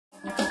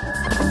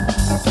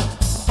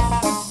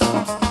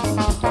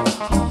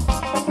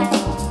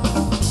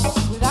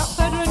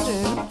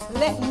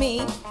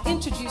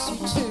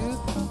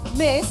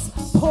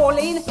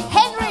Pauline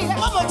Henry.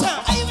 One more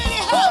time. Are you ready?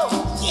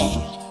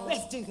 Yeah.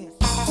 Let's do this.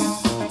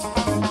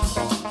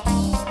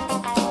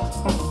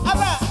 All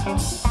right.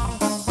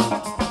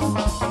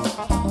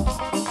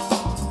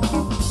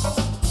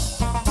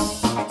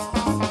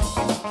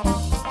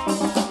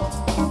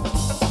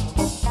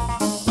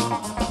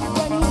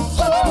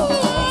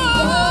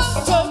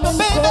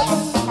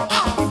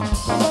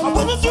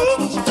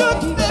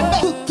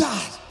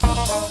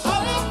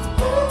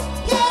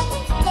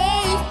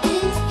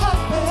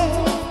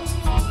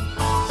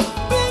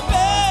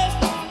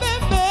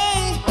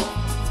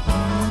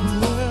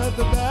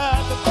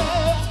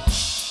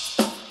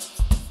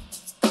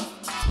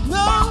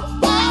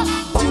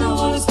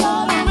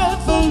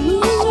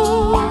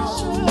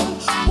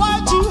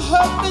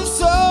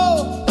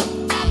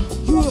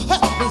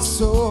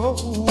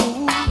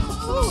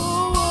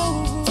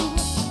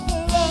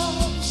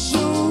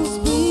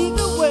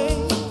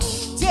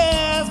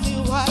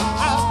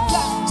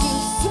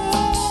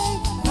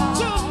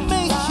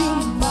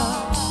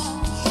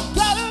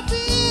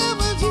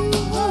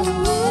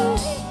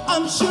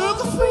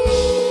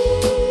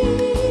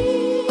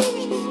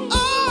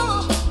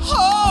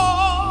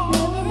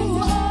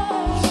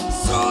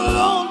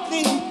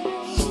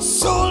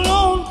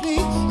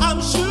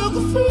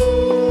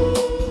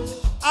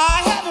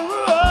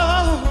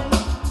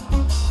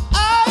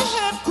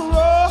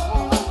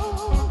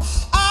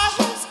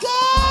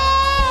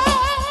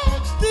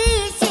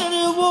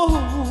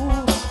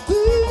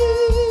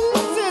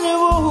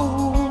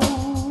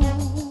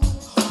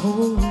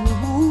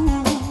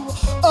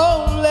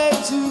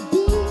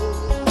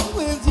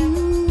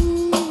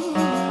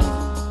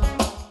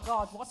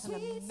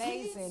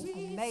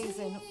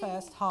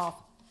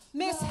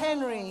 Miss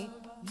Henry,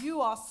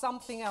 you are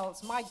something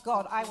else. My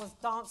God, I was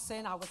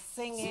dancing, I was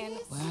singing.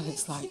 Well,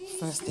 it's like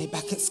first day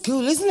back at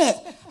school, isn't it?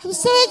 I'm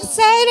so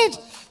excited.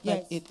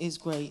 Yeah, it is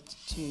great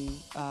to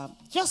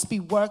just be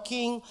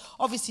working.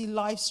 Obviously,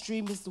 live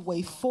stream is the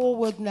way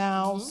forward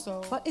now.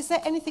 So, but is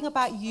there anything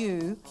about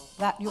you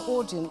that your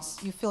audience,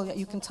 you feel that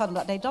you can tell them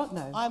that they don't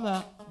know? I'm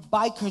a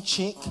biker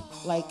chick.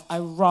 Like, I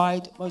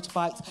ride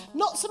motorbikes.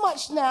 Not so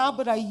much now,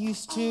 but I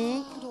used to.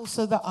 And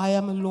also that I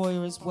am a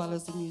lawyer as well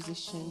as a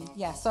musician.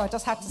 Yeah, so I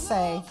just had to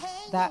say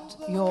that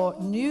your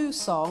new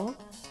song,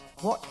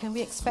 what can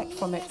we expect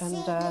from it, and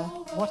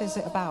what is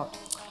it about?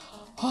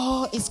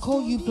 Oh, it's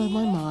called You Blow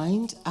My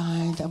Mind,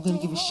 and I'm going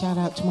to give a shout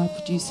out to my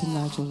producer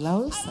Nigel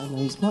Lois. I know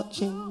he's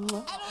watching.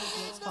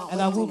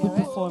 And I will be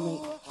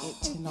performing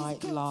it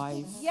tonight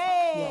live.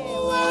 Yay!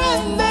 We're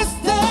in this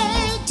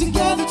day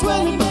together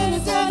 20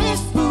 minutes and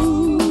it's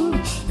food.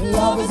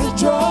 Love is a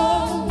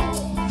drug.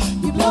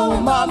 You blow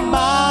my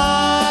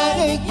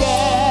mind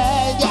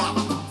again. Yeah.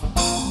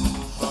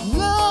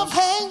 Love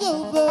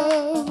hangover.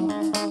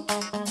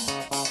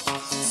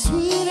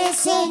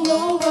 Sweetest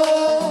hangover.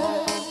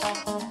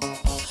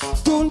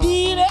 Don't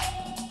need it.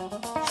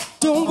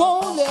 Don't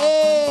want it.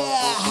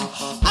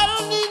 I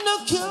don't need no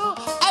cure.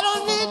 I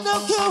don't need no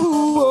cure.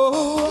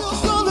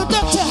 Don't go to the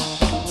doctor.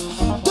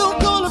 Don't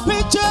go to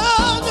preacher.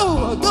 No,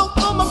 don't go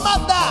to my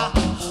mother.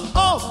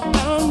 Oh, I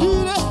don't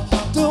need it.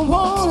 Don't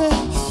want it.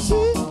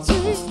 Sweet,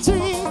 sweet,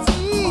 sweet,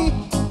 sweet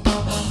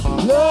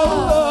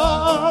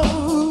love.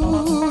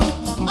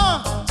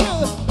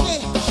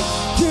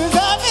 Cause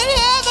I'm in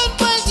heaven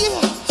when you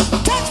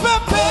touch my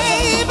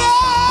baby.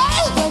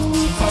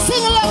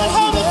 Sing along at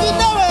home if you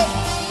know it.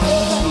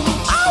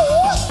 Oh,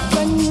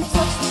 when you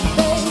touch me,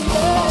 baby.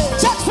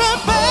 Touch me,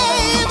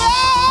 baby.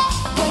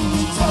 When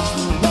you touch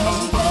me,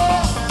 baby.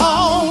 Oh,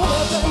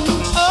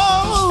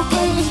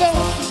 baby.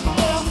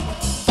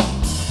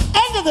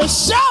 End of the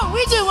show.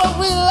 We do what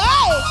we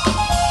like.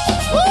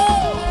 Woo!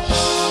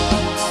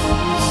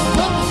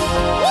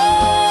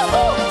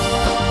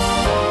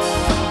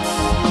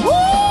 Woo!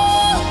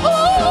 Woo!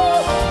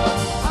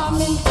 I'm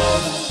in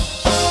heaven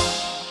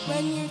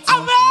when you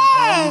touch me,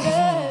 baby.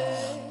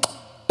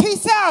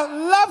 Peace out.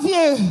 Love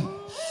you.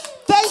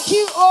 Thank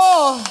you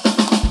all.